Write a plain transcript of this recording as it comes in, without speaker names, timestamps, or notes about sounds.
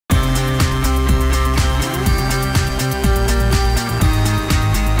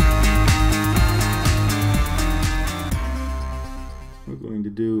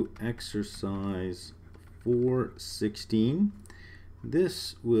exercise 416.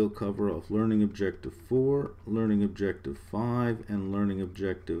 This will cover off learning objective 4, learning objective 5, and learning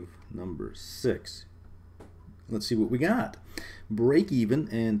objective number 6. Let's see what we got. Break even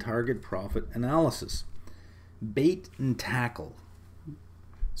and target profit analysis. Bait and Tackle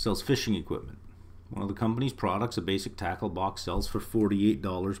sells fishing equipment. One of the company's products, a basic tackle box, sells for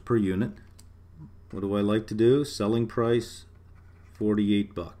 $48 per unit. What do I like to do? Selling price,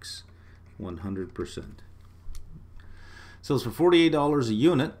 $48, 100%. Sells for $48 a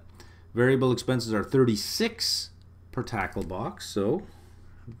unit. Variable expenses are $36 per tackle box, so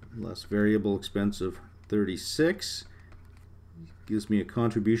less variable expense of $36 gives me a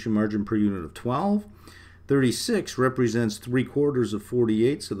contribution margin per unit of 12. 36 represents 3/4 of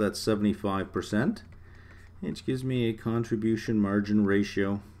 48, so that's 75%, which gives me a contribution margin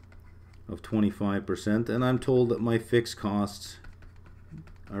ratio of 25%, and I'm told that my fixed costs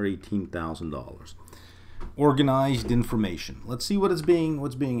are $18,000. Organized information. Let's see what's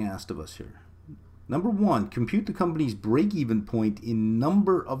being asked of us here. Number 1, compute the company's break-even point in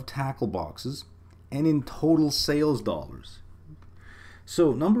number of tackle boxes and in total sales dollars.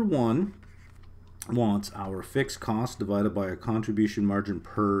 So number 1 wants our fixed cost divided by our contribution margin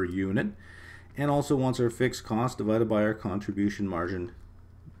per unit, and also wants our fixed cost divided by our contribution margin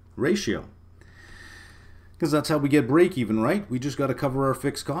ratio. Because that's how we get break even, right? We just got to cover our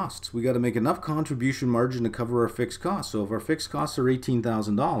fixed costs. We got to make enough contribution margin to cover our fixed costs. So if our fixed costs are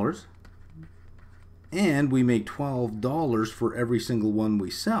 $18,000 and we make $12 for every single one we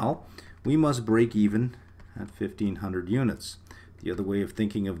sell, we must break even at 1,500 units. The other way of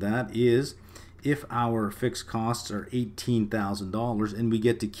thinking of that is if our fixed costs are $18,000 and we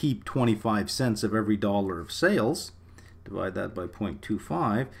get to keep 25 cents of every dollar of sales, divide that by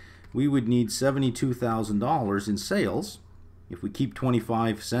 0.25, we would need $72,000 in sales. If we keep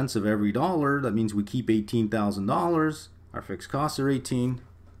 25 cents of every dollar, that means we keep $18,000. Our fixed costs are 18.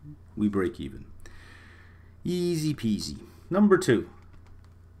 We break even. Easy peasy. Number 2,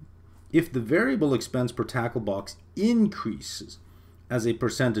 if the variable expense per tackle box increases as a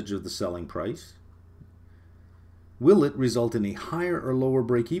percentage of the selling price, will it result in a higher or lower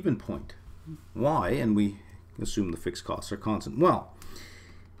break-even point? Why? And we assume the fixed costs are constant. Well,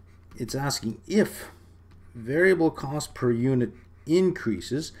 it's asking if variable cost per unit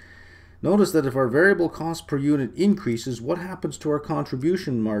increases. Notice that if our variable cost per unit increases, what happens to our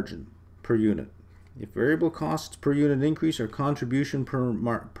contribution margin per unit? If variable costs per unit increase, our contribution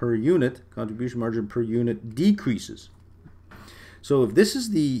contribution margin per unit decreases. So if this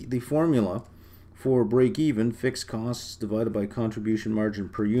is the formula for break even, fixed costs divided by contribution margin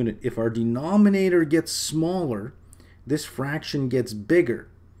per unit, if our denominator gets smaller, this fraction gets bigger.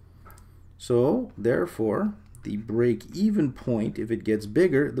 So therefore, the break-even point, if it gets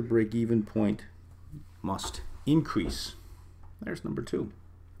bigger, the break-even point must increase. There's number 2.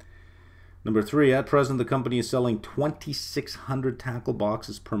 Number 3, at present the company is selling 2,600 tackle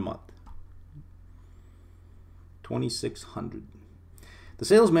boxes per month. 2,600. The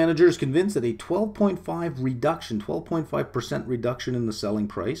sales manager is convinced that a 12.5% reduction in the selling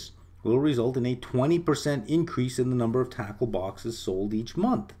price will result in a 20% increase in the number of tackle boxes sold each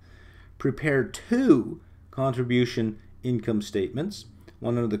month. Prepare 2 contribution income statements,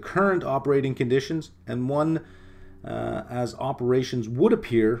 one under the current operating conditions and one as operations would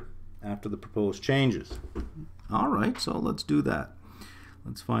appear after the proposed changes. All right, so let's do that.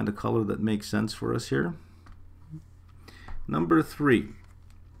 Let's find a color that makes sense for us here. Number 3.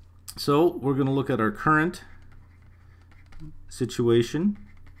 So we're going to look at our current situation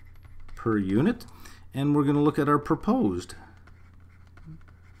per unit, and we're going to look at our proposed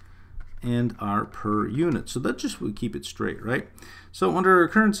and our per unit. So that just would keep it straight, right? So under our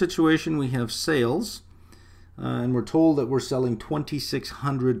current situation, we have sales, and we're told that we're selling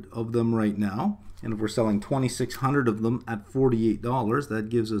 2,600 of them right now. And if we're selling 2,600 of them at $48, that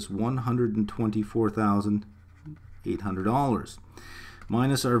gives us $124,800.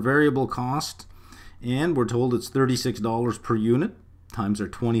 Minus our variable cost, and we're told it's $36 per unit, times our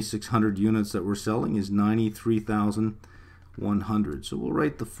 2,600 units that we're selling is $93,100. So we'll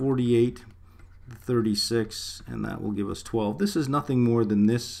write the 48, the 36, and that will give us 12. This is nothing more than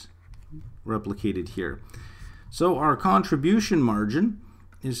this replicated here. So our contribution margin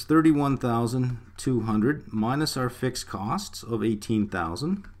is $31,200 minus our fixed costs of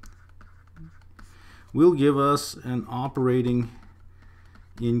 $18,000 will give us an operating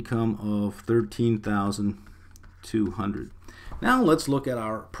income of $13,200. Now let's look at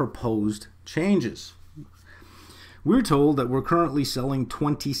our proposed changes. We're told that we're currently selling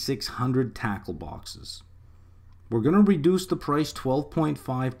 2,600 tackle boxes. We're going to reduce the price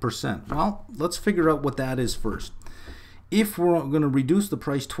 12.5%. Well, let's figure out what that is first. If we're going to reduce the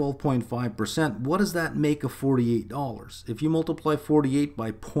price 12.5%, what does that make of $48? If you multiply 48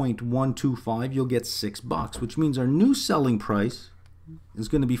 by 0.125, you'll get $6, which means our new selling price is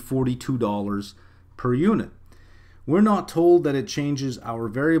going to be $42 per unit. We're not told that it changes our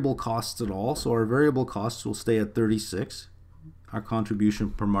variable costs at all, so our variable costs will stay at 36. Our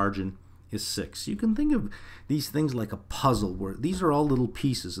contribution per margin is 6. You can think of these things like a puzzle where these are all little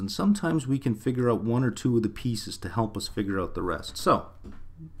pieces, and sometimes we can figure out one or two of the pieces to help us figure out the rest. So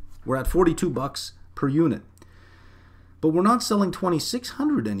we're at $42 per unit, but we're not selling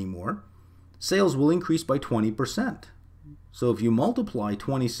 2,600 anymore. Sales will increase by 20%. So if you multiply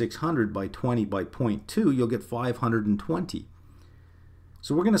 2,600 by 20 by 0.2, you'll get 520.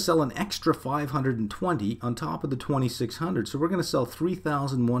 So we're going to sell an extra 520 on top of the 2,600. So we're going to sell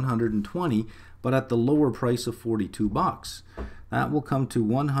 3,120, but at the lower price of $42. That will come to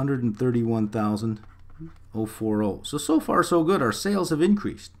 131,040. So far so good. Our sales have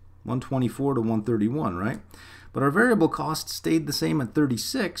increased, 124 to 131, right? But our variable costs stayed the same at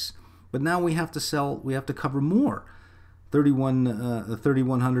 36, but now we have to cover more.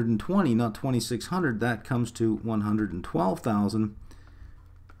 3,120, not 2,600. That comes to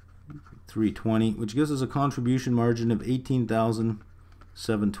 112,320, which gives us a contribution margin of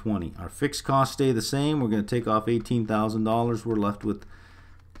 18,720. Our fixed costs stay the same. We're going to take off $18,000. We're left with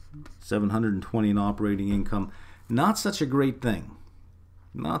 720 in operating income. Not such a great thing.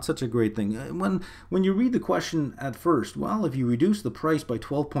 Not such a great thing. When you read the question at first, well, if you reduce the price by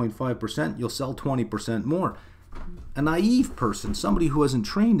 12.5%, you'll sell 20% more. A naive person, somebody who hasn't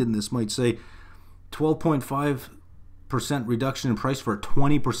trained in this, might say 12.5% reduction in price for a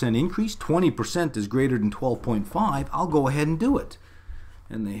 20% increase. 20% is greater than 12.5. I'll go ahead and do it.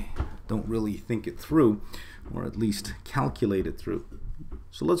 And they don't really think it through, or at least calculate it through.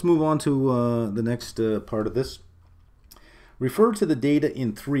 So let's move on to the next part of this. Refer to the data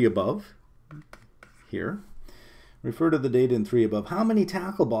in 3 above. Here. Refer to the data in 3 above. How many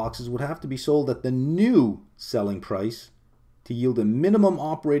tackle boxes would have to be sold at the new selling price to yield a minimum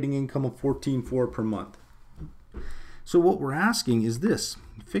operating income of $14,400 per month? So what we're asking is this: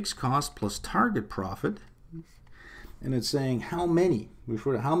 fixed cost plus target profit, and it's saying how many.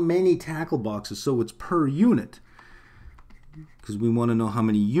 Refer to how many tackle boxes, so it's per unit, because we want to know how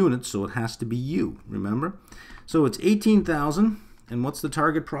many units, so it has to be U, remember? So it's 18,000, and what's the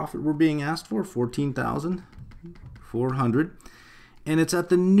target profit we're being asked for? 14,400, and it's at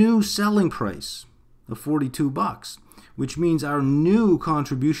the new selling price of $42, which means our new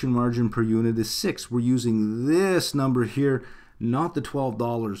contribution margin per unit is 6. We're using this number here, not the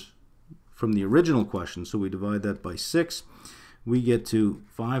 $12 from the original question, so we divide that by 6. We get to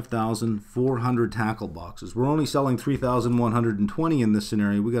 5,400 tackle boxes. We're only selling 3,120 in this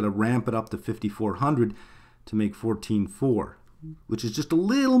scenario. We got to ramp it up to 5,400 to make 14,400, which is just a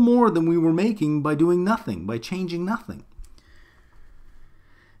little more than we were making by doing nothing, by changing nothing.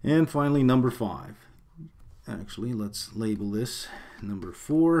 And finally, number 5. Actually, let's label this number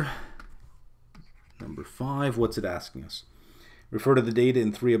 4. Number 5, what's it asking us? Refer to the data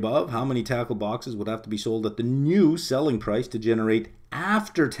in 3 above. How many tackle boxes would have to be sold at the new selling price to generate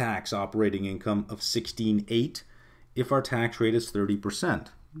after-tax operating income of $16,800 if our tax rate is 30%?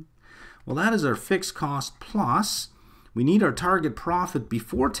 Well, that is our fixed cost plus. We need our target profit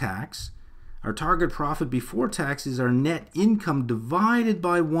before tax. Our target profit before tax is our net income divided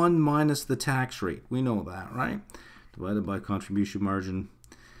by 1 minus the tax rate. We know that, right? Divided by contribution margin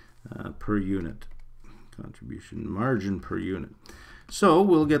per unit. Contribution margin per unit. So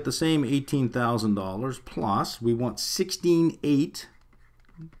we'll get the same $18,000 plus. We want $16,800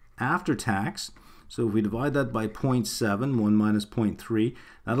 after tax. So if we divide that by 0.7, 1 minus 0.3,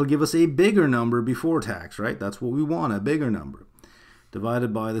 that'll give us a bigger number before tax, right? That's what we want, a bigger number.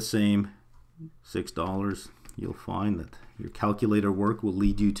 Divided by the same $6, you'll find that your calculator work will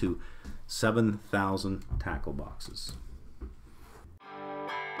lead you to 7,000 tackle boxes.